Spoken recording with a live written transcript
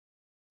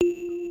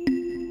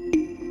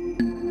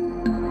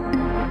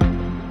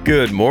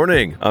Good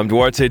morning. I'm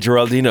Duarte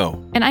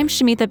Geraldino. And I'm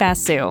Shamita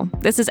Basu.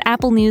 This is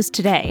Apple News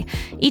Today.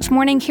 Each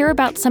morning, hear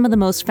about some of the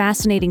most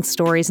fascinating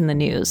stories in the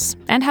news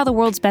and how the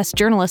world's best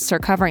journalists are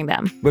covering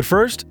them. But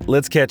first,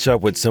 let's catch up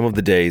with some of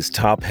the day's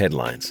top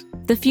headlines.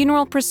 The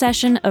funeral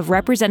procession of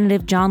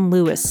Representative John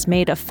Lewis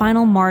made a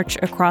final march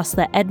across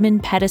the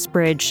Edmund Pettus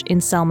Bridge in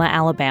Selma,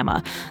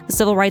 Alabama. The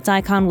civil rights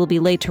icon will be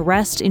laid to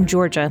rest in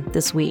Georgia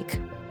this week.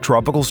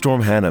 Tropical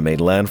Storm Hannah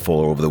made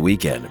landfall over the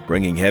weekend,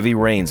 bringing heavy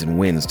rains and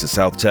winds to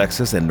South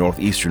Texas and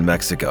northeastern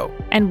Mexico.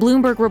 And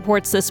Bloomberg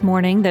reports this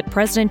morning that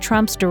President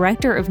Trump's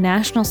Director of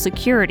National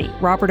Security,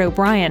 Robert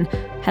O'Brien,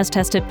 has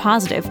tested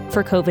positive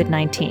for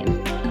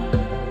COVID-19.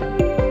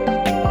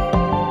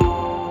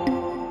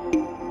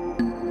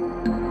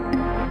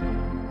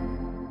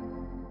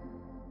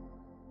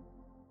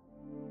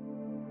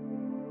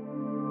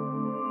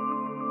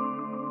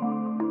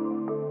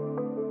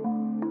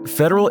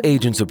 Federal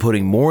agents are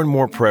putting more and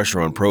more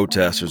pressure on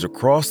protesters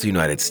across the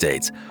United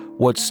States.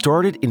 What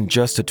started in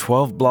just a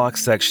 12-block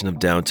section of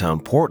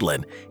downtown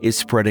Portland is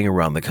spreading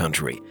around the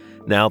country.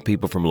 Now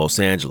people from Los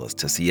Angeles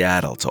to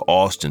Seattle to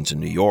Austin to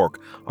New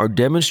York are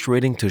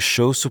demonstrating to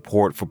show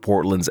support for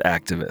Portland's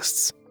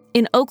activists.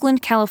 In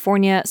Oakland,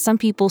 California, some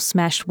people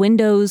smashed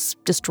windows,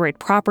 destroyed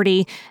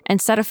property,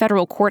 and set a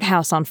federal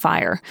courthouse on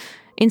fire.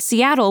 In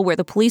Seattle, where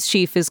the police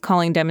chief is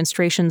calling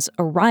demonstrations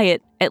a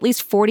riot, at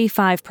least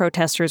 45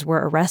 protesters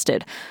were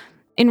arrested.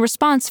 In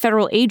response,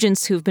 federal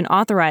agents who've been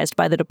authorized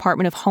by the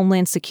Department of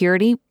Homeland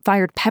Security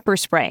fired pepper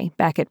spray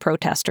back at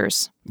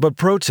protesters. But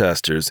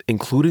protesters,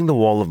 including the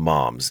Wall of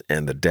Moms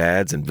and the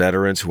dads and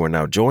veterans who are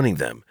now joining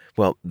them,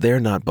 well, they're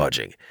not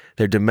budging.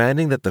 They're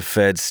demanding that the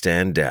feds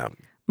stand down.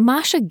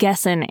 Masha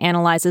Gessen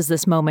analyzes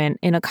this moment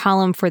in a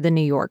column for The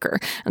New Yorker.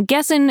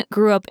 Gessen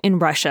grew up in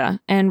Russia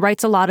and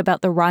writes a lot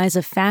about the rise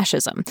of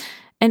fascism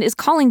and is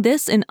calling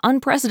this an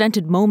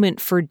unprecedented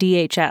moment for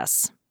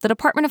DHS. The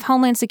Department of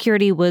Homeland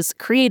Security was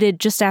created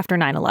just after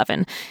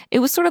 9/11. It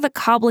was sort of the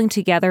cobbling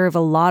together of a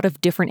lot of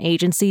different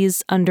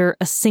agencies under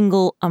a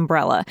single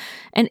umbrella.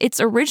 And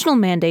its original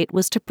mandate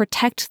was to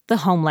protect the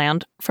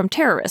homeland from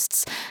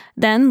terrorists.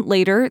 Then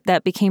later,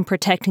 that became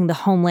protecting the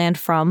homeland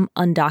from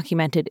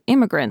undocumented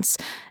immigrants.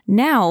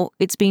 Now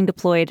it's being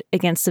deployed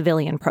against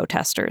civilian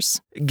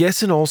protesters.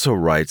 Gessen also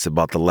writes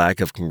about the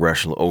lack of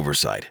congressional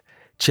oversight.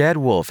 Chad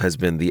Wolf has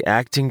been the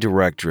acting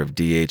director of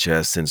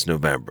DHS since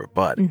November,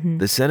 but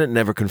the Senate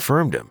never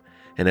confirmed him.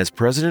 And as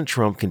President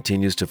Trump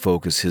continues to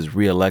focus his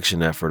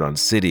re-election effort on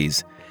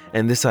cities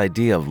and this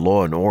idea of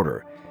law and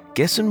order,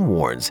 Gessen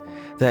warns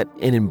that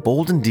an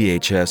emboldened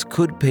DHS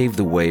could pave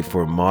the way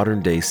for a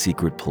modern-day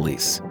secret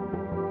police.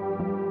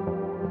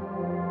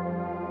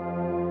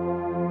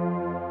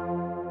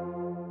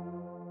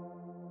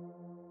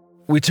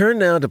 We turn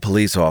now to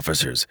police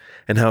officers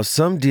and how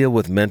some deal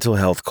with mental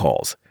health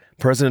calls.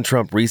 President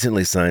Trump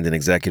recently signed an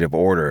executive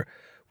order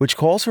which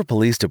calls for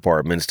police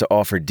departments to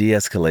offer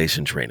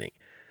de-escalation training.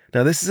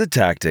 Now, this is a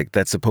tactic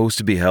that's supposed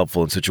to be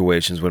helpful in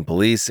situations when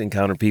police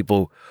encounter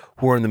people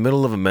who are in the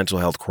middle of a mental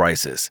health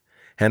crisis.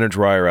 Hannah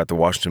Dreier at The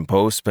Washington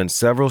Post spent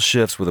several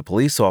shifts with a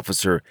police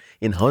officer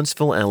in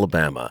Huntsville,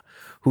 Alabama,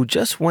 who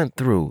just went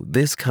through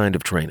this kind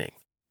of training.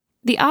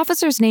 The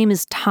officer's name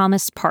is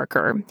Thomas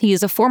Parker. He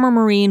is a former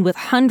Marine with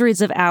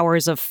hundreds of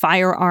hours of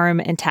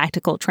firearm and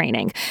tactical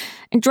training.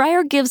 And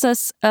Dreier gives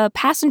us a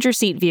passenger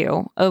seat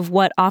view of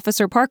what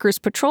Officer Parker's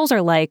patrols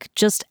are like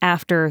just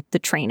after the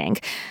training.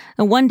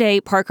 And one day,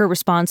 Parker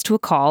responds to a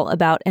call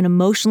about an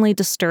emotionally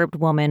disturbed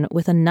woman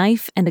with a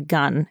knife and a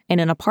gun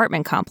in an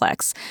apartment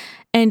complex.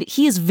 And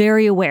he is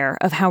very aware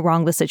of how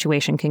wrong the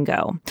situation can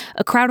go.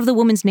 A crowd of the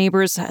woman's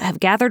neighbors have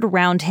gathered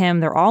around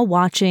him. They're all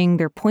watching.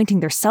 They're pointing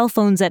their cell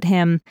phones at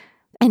him.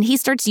 And he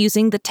starts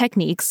using the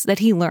techniques that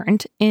he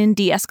learned in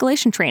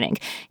de-escalation training.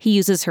 He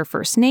uses her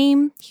first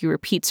name. He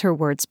repeats her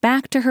words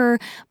back to her.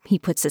 He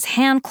puts his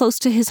hand close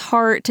to his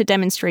heart to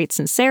demonstrate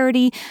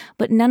sincerity.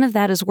 But none of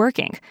that is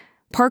working.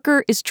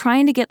 Parker is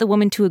trying to get the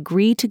woman to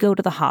agree to go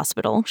to the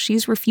hospital.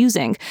 She's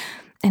refusing.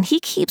 And he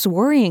keeps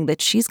worrying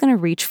that she's going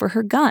to reach for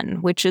her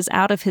gun, which is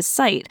out of his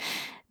sight.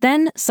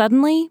 Then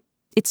suddenly,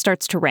 it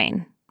starts to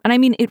rain. And I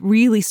mean, it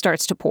really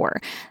starts to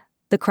pour.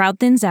 The crowd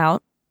thins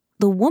out.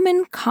 The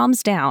woman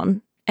calms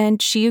down.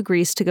 And she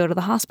agrees to go to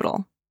the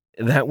hospital.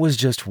 That was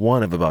just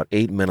one of about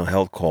 8 mental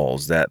health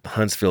calls that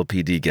Huntsville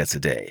PD gets a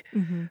day.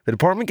 The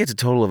department gets a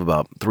total of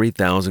about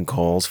 3,000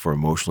 calls for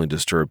emotionally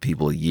disturbed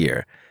people a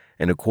year.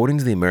 And according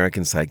to the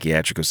American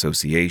Psychiatric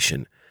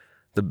Association,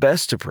 the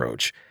best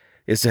approach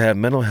is to have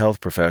mental health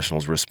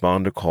professionals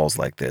respond to calls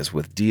like this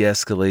with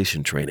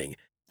de-escalation training.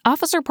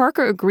 Officer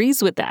Parker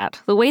agrees with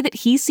that. The way that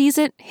he sees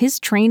it,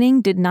 his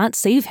training did not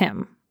save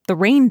him. The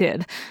rain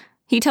did.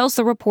 He tells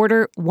the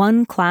reporter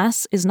one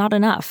class is not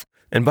enough.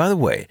 And by the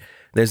way,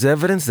 there's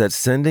evidence that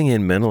sending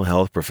in mental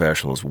health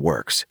professionals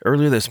works.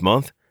 Earlier this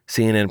month,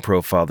 CNN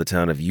profiled the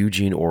town of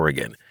Eugene,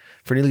 Oregon.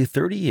 For nearly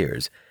 30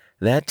 years,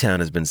 that town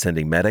has been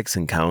sending medics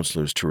and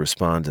counselors to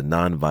respond to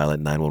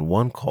nonviolent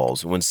 911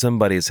 calls when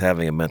somebody is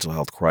having a mental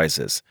health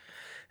crisis.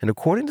 And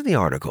according to the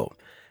article,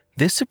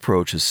 This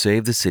approach has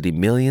saved the city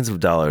millions of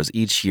dollars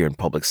each year in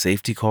public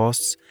safety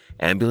costs,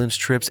 ambulance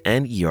trips,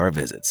 and ER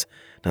visits.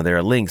 Now, there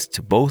are links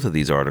to both of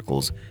these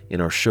articles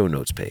in our show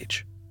notes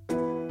page.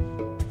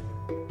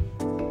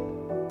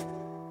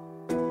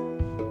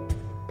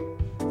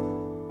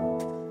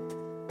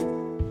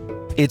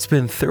 It's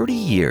been 30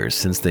 years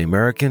since the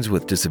Americans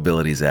with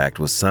Disabilities Act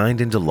was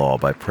signed into law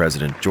by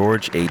President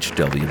George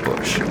H.W.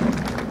 Bush.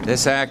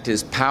 This act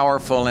is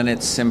powerful in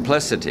its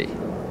simplicity.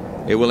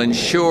 It will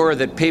ensure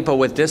that people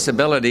with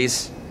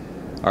disabilities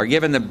are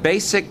given the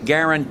basic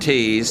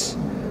guarantees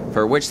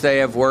for which they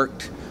have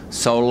worked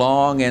so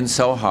long and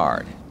so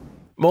hard.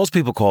 Most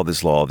people call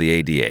this law the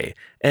ADA,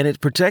 and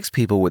it protects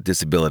people with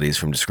disabilities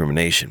from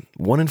discrimination.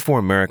 1 in 4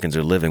 Americans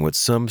are living with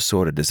some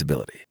sort of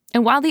disability.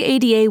 And while the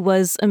ADA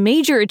was a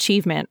major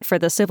achievement for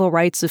the civil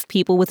rights of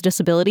people with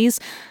disabilities,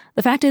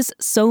 the fact is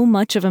so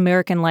much of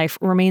American life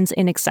remains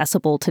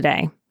inaccessible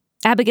today.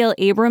 Abigail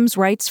Abrams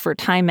writes for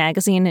Time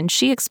magazine, and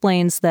she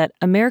explains that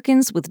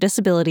Americans with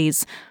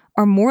disabilities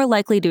are more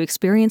likely to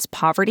experience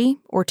poverty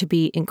or to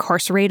be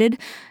incarcerated.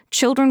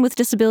 Children with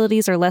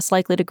disabilities are less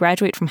likely to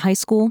graduate from high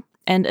school,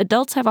 and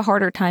adults have a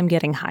harder time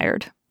getting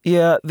hired.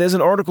 Yeah, there's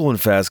an article in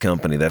Fast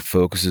Company that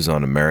focuses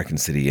on American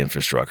city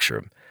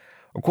infrastructure.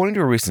 According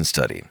to a recent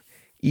study,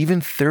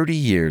 even 30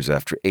 years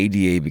after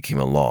ADA became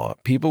a law,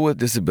 people with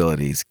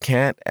disabilities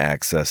can't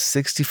access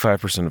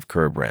 65% of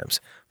curb ramps,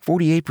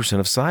 48%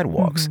 of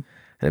sidewalks.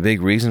 And a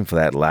big reason for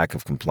that lack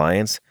of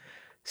compliance,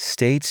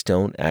 states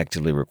don't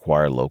actively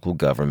require local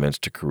governments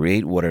to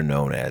create what are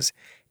known as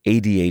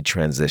ADA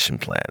transition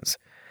plans.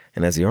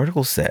 And as the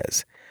article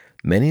says,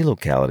 many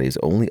localities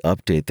only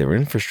update their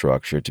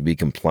infrastructure to be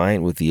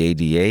compliant with the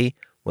ADA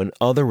when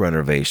other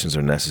renovations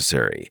are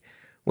necessary,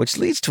 which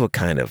leads to a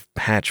kind of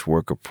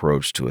patchwork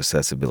approach to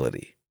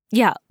accessibility.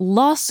 Yeah,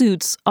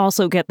 lawsuits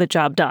also get the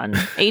job done.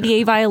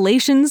 ADA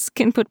violations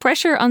can put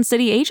pressure on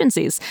city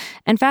agencies.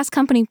 And Fast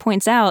Company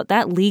points out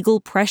that legal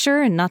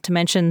pressure, and not to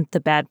mention the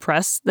bad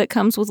press that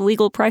comes with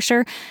legal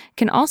pressure,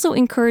 can also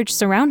encourage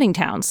surrounding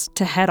towns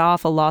to head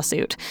off a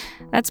lawsuit.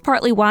 That's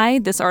partly why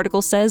this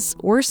article says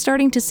we're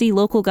starting to see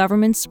local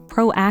governments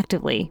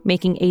proactively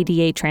making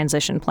ADA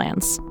transition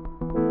plans.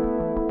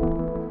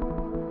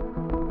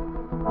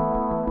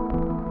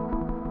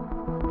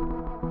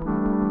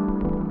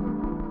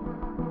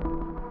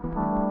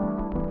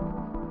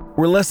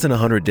 We're less than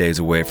 100 days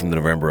away from the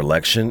November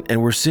election,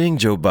 and we're seeing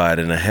Joe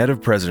Biden ahead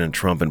of President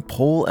Trump in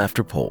poll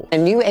after poll. A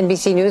new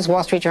NBC News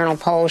Wall Street Journal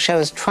poll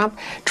shows Trump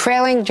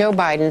trailing Joe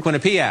Biden.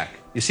 Quinnipiac,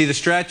 you see the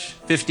stretch?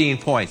 15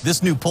 points.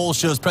 This new poll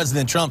shows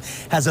President Trump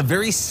has a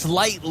very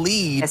slight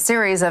lead. A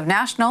series of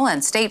national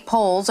and state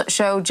polls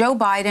show Joe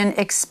Biden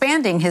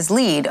expanding his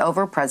lead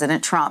over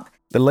President Trump.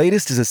 The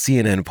latest is a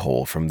CNN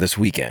poll from this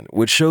weekend,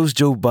 which shows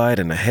Joe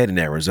Biden ahead in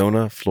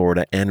Arizona,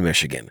 Florida, and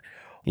Michigan.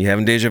 You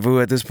having deja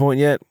vu at this point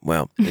yet?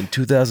 Well, in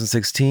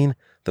 2016,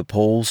 the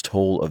polls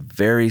told a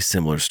very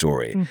similar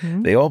story.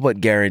 They all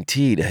but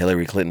guaranteed a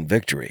Hillary Clinton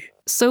victory.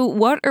 So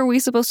what are we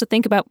supposed to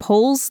think about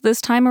polls this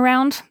time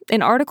around?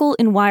 An article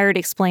in Wired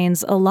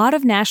explains a lot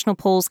of national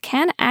polls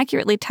can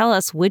accurately tell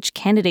us which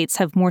candidates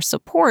have more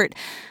support,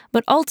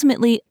 but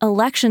ultimately,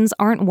 elections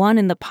aren't won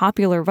in the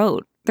popular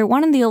vote. They're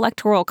won in the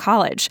Electoral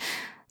College.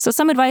 So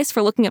some advice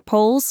for looking at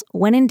polls: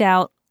 when in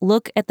doubt,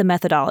 look at the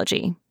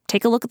methodology.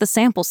 Take a look at the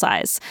sample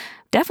size.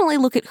 Definitely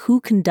look at who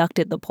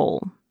conducted the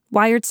poll.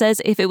 Wired says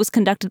if it was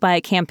conducted by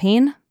a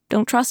campaign,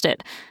 don't trust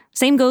it.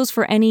 Same goes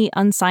for any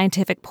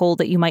unscientific poll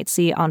that you might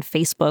see on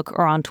Facebook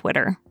or on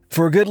Twitter.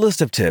 For a good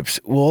list of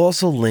tips, we'll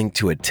also link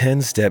to a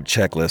 10-step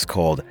checklist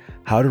called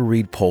How to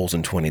Read Polls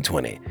in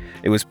 2020.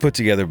 It was put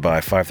together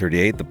by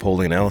 538, the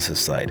polling analysis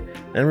site.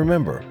 And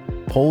remember,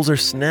 polls are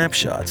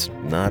snapshots,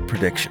 not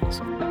predictions.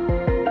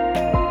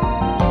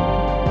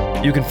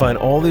 You can find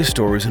all these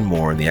stories and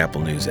more in the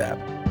Apple News app.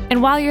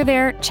 And while you're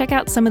there, check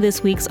out some of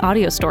this week's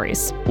audio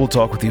stories. We'll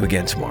talk with you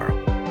again tomorrow.